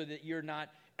 so that you're not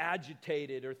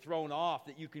agitated or thrown off,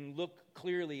 that you can look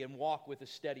clearly and walk with a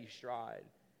steady stride.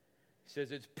 He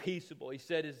says it's peaceable. He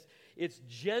said it's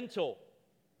gentle.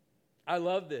 I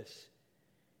love this.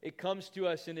 It comes to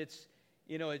us and it's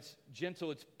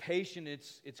gentle, it's patient,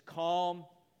 it's calm,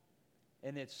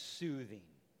 and it's soothing.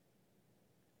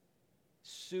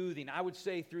 Soothing. I would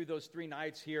say through those 3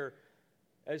 nights here,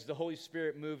 as the Holy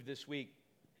Spirit moved this week,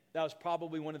 that was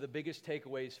probably one of the biggest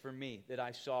takeaways for me that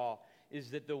I saw, is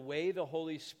that the way the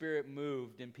Holy Spirit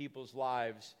moved in people's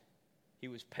lives, he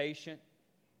was patient,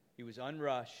 he was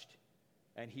unrushed,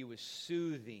 and he was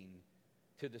soothing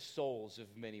to the souls of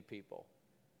many people.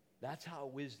 That's how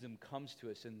wisdom comes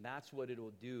to us, and that's what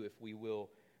it'll do if we will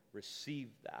receive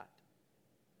that.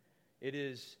 It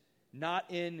is not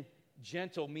in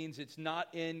gentle, means it's not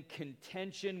in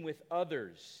contention with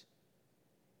others.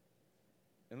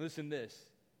 And listen to this,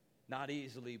 not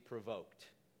easily provoked.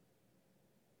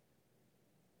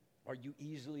 Are you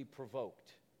easily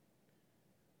provoked?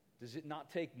 Does it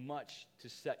not take much to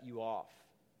set you off,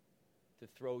 to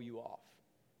throw you off?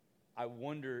 I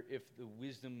wonder if the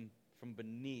wisdom from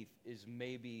beneath is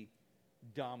maybe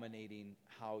dominating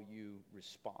how you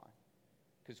respond.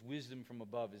 Because wisdom from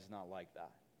above is not like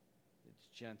that. It's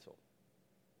gentle.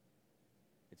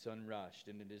 It's unrushed,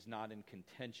 and it is not in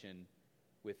contention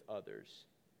with others.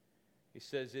 He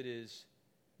says it is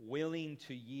willing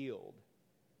to yield,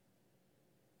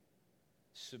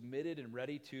 submitted and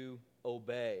ready to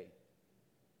obey.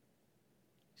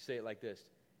 Say it like this: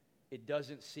 it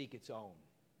doesn't seek its own.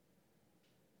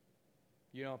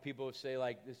 You know, people say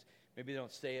like this, maybe they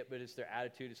don't say it, but it's their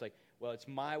attitude. It's like, well, it's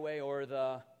my way or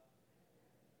the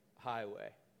highway,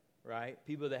 right?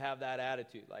 People that have that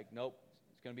attitude, like, nope,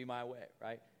 it's going to be my way,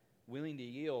 right? Willing to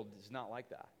yield is not like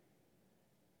that.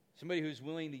 Somebody who's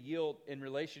willing to yield in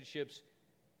relationships,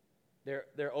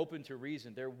 they're open to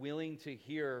reason. They're willing to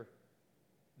hear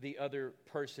the other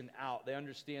person out. They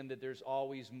understand that there's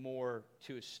always more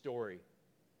to a story.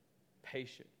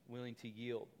 Patient, willing to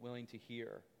yield, willing to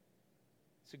hear.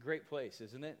 It's a great place,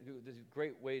 isn't it? It's a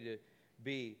great way to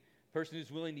be. A person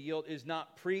who's willing to yield is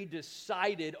not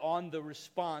pre-decided on the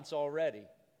response already.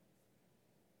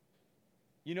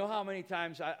 You know how many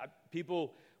times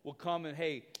people will come and,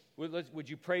 hey, would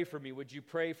you pray for me? Would you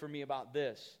pray for me about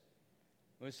this?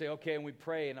 And we say, okay, and we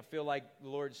pray, and I feel like the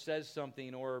Lord says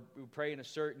something, or we pray in a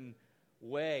certain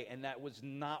way, and that was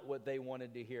not what they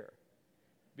wanted to hear.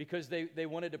 Because they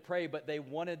wanted to pray, but they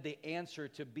wanted the answer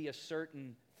to be a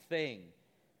certain thing.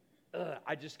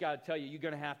 I just got to tell you, you're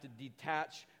going to have to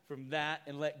detach from that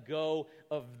and let go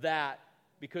of that,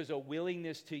 because a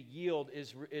willingness to yield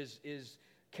is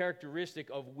characteristic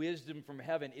of wisdom from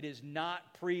heaven. It is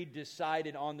not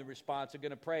pre-decided on the response. I'm going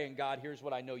to pray, and God, here's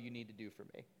what I know you need to do for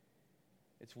me.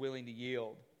 It's willing to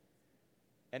yield,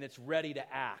 and it's ready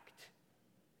to act.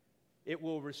 It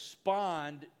will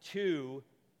respond to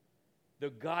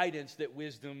the guidance that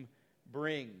wisdom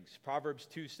brings. Proverbs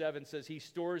 2:7 says, he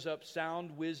stores up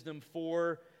sound wisdom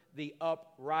for the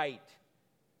upright.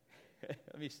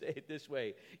 Let me say it this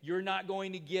way. You're not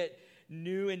going to get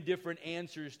new and different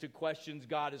answers to questions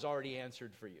God has already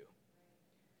answered for you.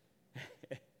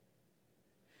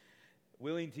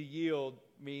 Willing to yield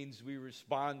means we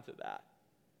respond to that.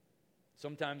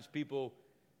 Sometimes people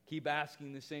keep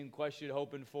asking the same question,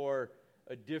 hoping for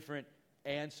a different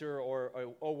answer or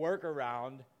a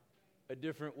workaround, a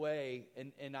different way.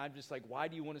 And I'm just like, why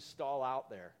do you want to stall out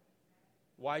there?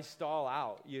 Why stall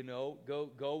out?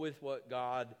 Go with what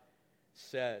God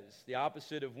says. The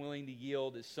opposite of willing to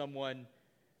yield is someone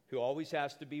who always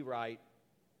has to be right.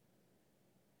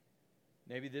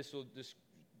 Maybe this will just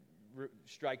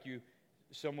strike you.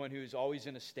 Someone who's always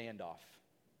in a standoff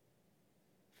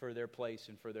for their place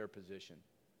and for their position.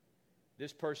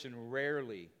 This person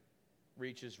rarely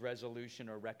reaches resolution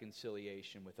or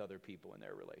reconciliation with other people in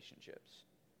their relationships.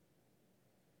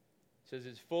 It says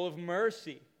it's full of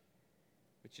mercy,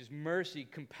 which is mercy,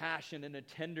 compassion, and a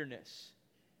tenderness.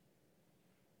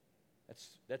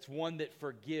 That's one that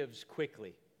forgives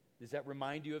quickly. Does that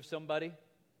remind you of somebody?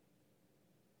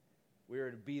 We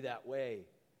are to be that way.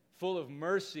 Full of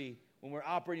mercy, when we're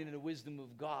operating in the wisdom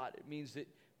of God, it means that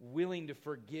willing to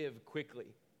forgive quickly.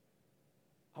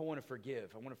 I want to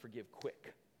forgive. I want to forgive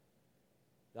quick.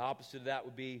 The opposite of that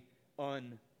would be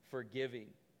unforgiving.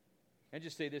 And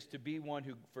just say this, to be one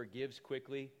who forgives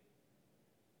quickly,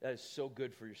 that is so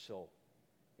good for your soul.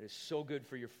 It is so good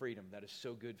for your freedom. That is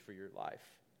so good for your life.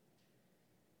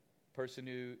 A person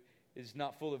who is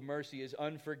not full of mercy is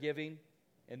unforgiving,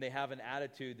 and they have an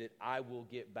attitude that I will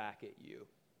get back at you.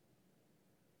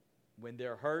 When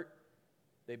they're hurt,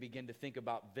 they begin to think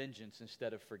about vengeance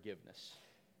instead of forgiveness.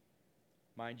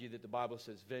 Mind you that the Bible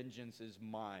says, vengeance is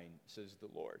mine, says the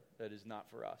Lord. That is not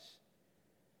for us.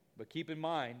 But keep in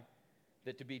mind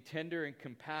that to be tender and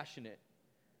compassionate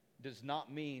does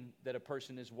not mean that a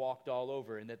person is walked all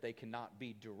over and that they cannot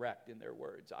be direct in their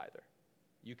words either.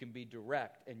 You can be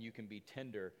direct and you can be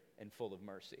tender and full of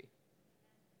mercy.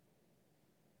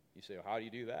 You say, well, how do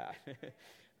you do that?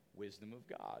 Wisdom of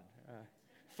God.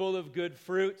 Full of good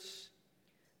fruits.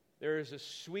 There is a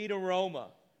sweet aroma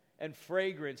and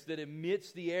fragrance that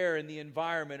emits the air and the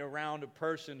environment around a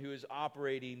person who is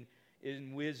operating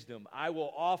in wisdom. I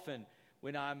will often,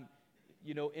 when I'm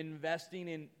investing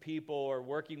in people or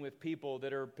working with people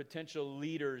that are potential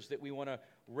leaders that we want to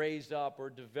raise up or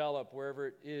develop wherever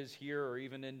it is here or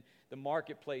even in the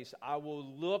marketplace, I will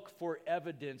look for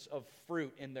evidence of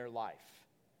fruit in their life.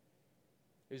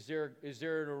 Is there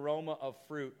an aroma of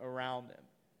fruit around them?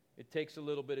 It takes a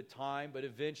little bit of time, but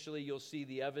eventually you'll see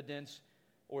the evidence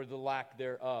or the lack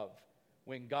thereof.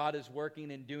 When God is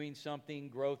working and doing something,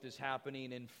 growth is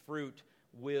happening, and fruit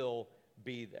will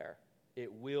be there.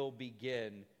 It will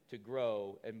begin to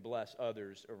grow and bless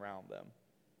others around them.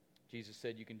 Jesus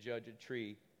said you can judge a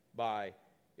tree by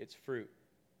its fruit.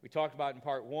 We talked about in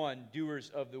part 1, doers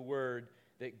of the word,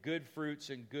 that good fruits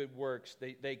and good works,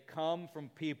 they come from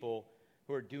people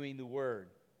who are doing the word.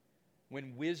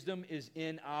 When wisdom is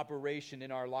in operation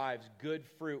in our lives, good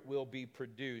fruit will be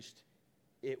produced.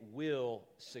 It will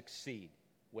succeed.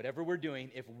 Whatever we're doing,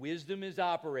 if wisdom is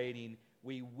operating,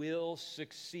 we will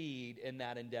succeed in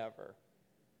that endeavor.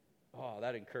 Oh,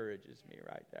 that encourages me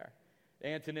right there. The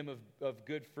antonym of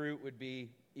good fruit would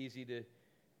be easy to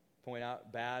point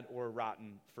out, bad or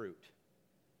rotten fruit,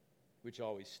 which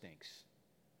always stinks.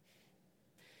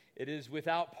 It is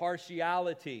without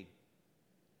partiality,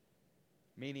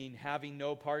 meaning having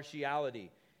no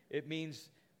partiality. It means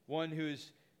one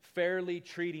who's fairly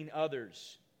treating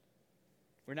others.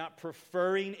 We're not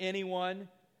preferring anyone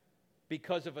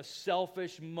because of a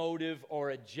selfish motive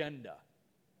or agenda.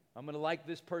 I'm going to like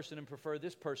this person and prefer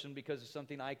this person because of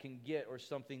something I can get or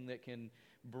something that can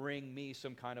bring me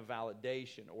some kind of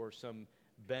validation or some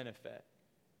benefit.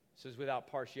 It says without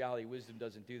partiality, wisdom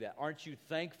doesn't do that. Aren't you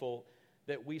thankful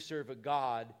that we serve a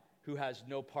God who has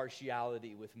no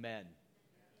partiality with men.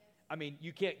 I mean,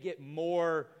 you can't get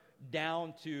more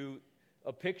down to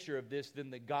a picture of this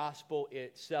than the gospel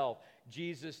itself.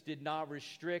 Jesus did not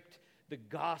restrict the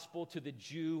gospel to the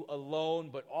Jew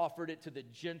alone, but offered it to the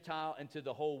Gentile and to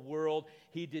the whole world.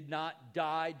 He did not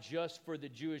die just for the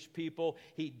Jewish people.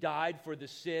 He died for the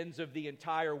sins of the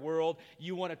entire world.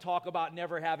 You want to talk about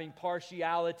never having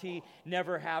partiality,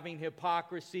 never having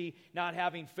hypocrisy, not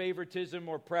having favoritism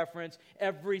or preference.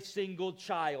 Every single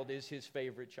child is his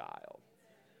favorite child.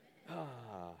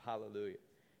 Hallelujah.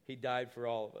 He died for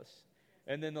all of us.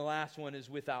 And then the last one is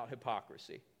without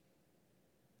hypocrisy,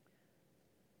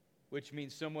 which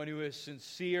means someone who is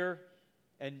sincere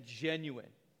and genuine.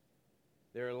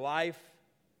 Their life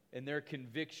and their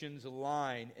convictions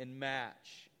align and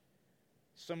match.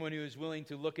 Someone who is willing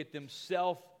to look at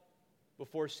themselves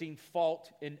before seeing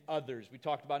fault in others. We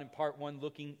talked about in part 1,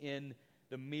 looking in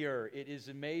the mirror. It is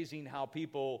amazing how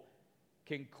people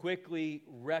can quickly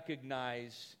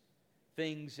recognize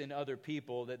things in other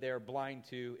people that they are blind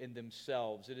to in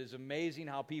themselves. It is amazing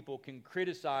how people can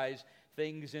criticize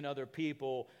things in other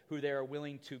people what they are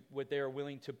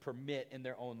willing to permit in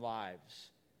their own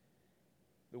lives.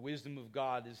 The wisdom of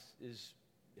God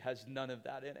has none of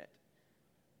that in it.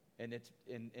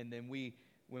 And then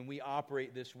when we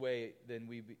operate this way, then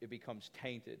it becomes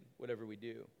tainted, whatever we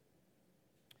do.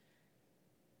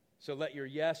 So let your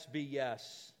yes be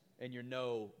yes and your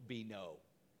no be no.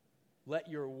 Let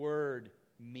your word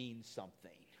mean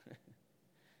something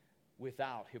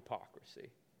without hypocrisy.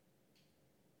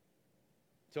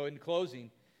 So in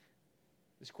closing,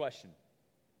 this question: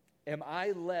 am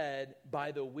I led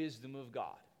by the wisdom of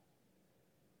God?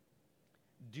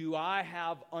 Do I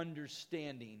have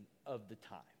understanding of the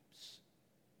times?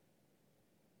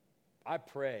 I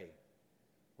pray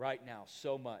right now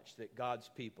so much that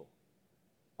God's people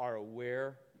are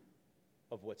aware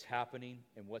of what's happening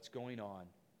and what's going on,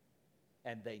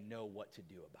 and they know what to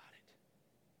do about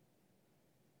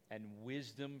it. And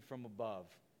wisdom from above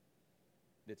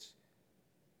that's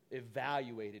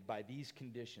evaluated by these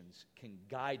conditions can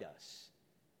guide us,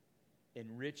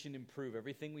 enrich and improve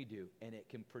everything we do, and it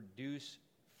can produce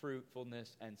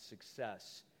fruitfulness and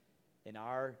success in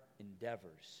our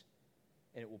endeavors,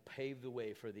 and it will pave the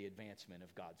way for the advancement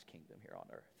of God's kingdom here on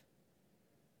earth.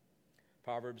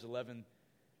 Proverbs 11,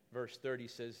 verse 30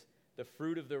 says, "The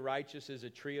fruit of the righteous is a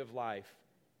tree of life,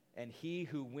 and he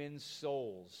who wins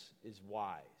souls is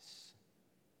wise."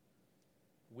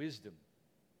 Wisdom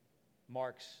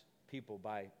marks people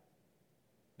by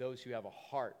those who have a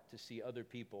heart to see other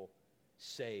people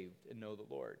saved and know the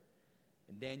Lord.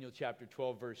 In Daniel chapter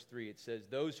 12, verse 3, it says,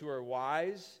 "Those who are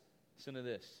wise," listen to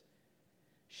this,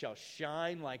 "shall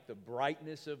shine like the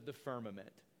brightness of the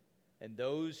firmament, and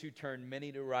those who turn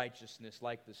many to righteousness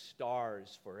like the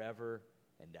stars forever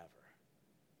and ever."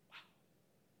 Wow.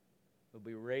 We'll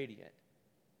be radiant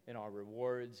in our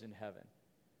rewards in heaven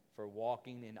for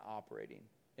walking and operating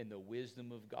in the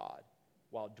wisdom of God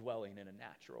while dwelling in a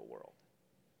natural world.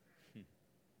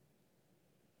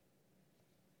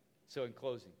 So in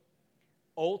closing,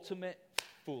 ultimate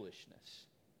foolishness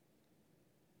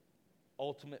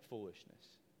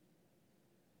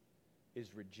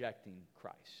is rejecting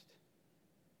Christ.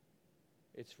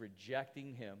 It's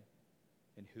rejecting him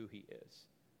and who he is.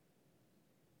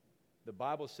 The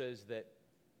Bible says that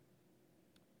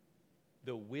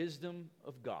the wisdom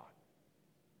of God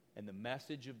and the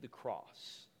message of the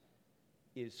cross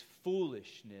is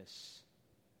foolishness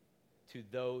to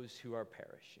those who are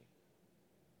perishing.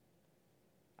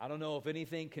 I don't know if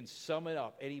anything can sum it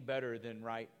up any better than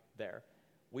right there.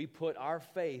 We put our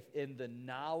faith in the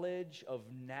knowledge of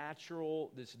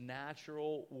this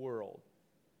natural world,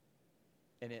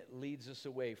 and it leads us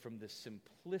away from the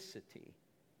simplicity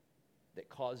that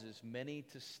causes many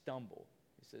to stumble.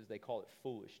 He says they call it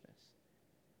foolishness,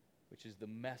 which is the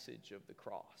message of the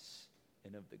cross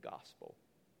and of the gospel,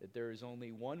 that there is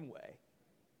only one way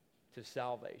to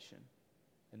salvation,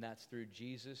 and that's through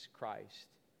Jesus Christ,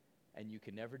 and you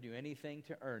can never do anything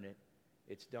to earn it.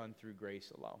 It's done through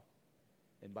grace alone.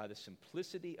 And by the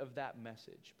simplicity of that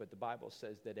message, but the Bible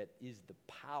says that it is the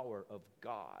power of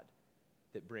God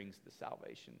that brings the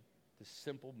salvation, the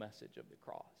simple message of the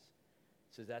cross.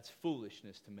 It says that's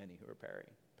foolishness to many who are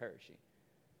perishing.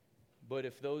 But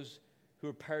if those who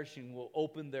are perishing will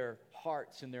open their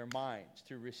hearts and their minds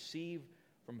to receive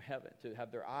from heaven, to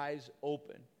have their eyes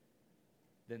open,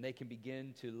 then they can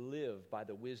begin to live by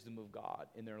the wisdom of God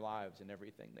in their lives and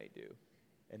everything they do.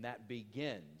 And that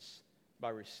begins by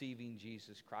receiving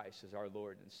Jesus Christ as our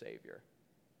Lord and Savior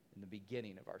in the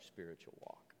beginning of our spiritual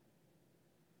walk.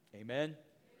 Amen?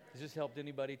 Has this helped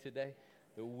anybody today?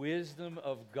 The wisdom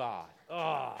of God.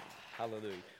 Ah, hallelujah.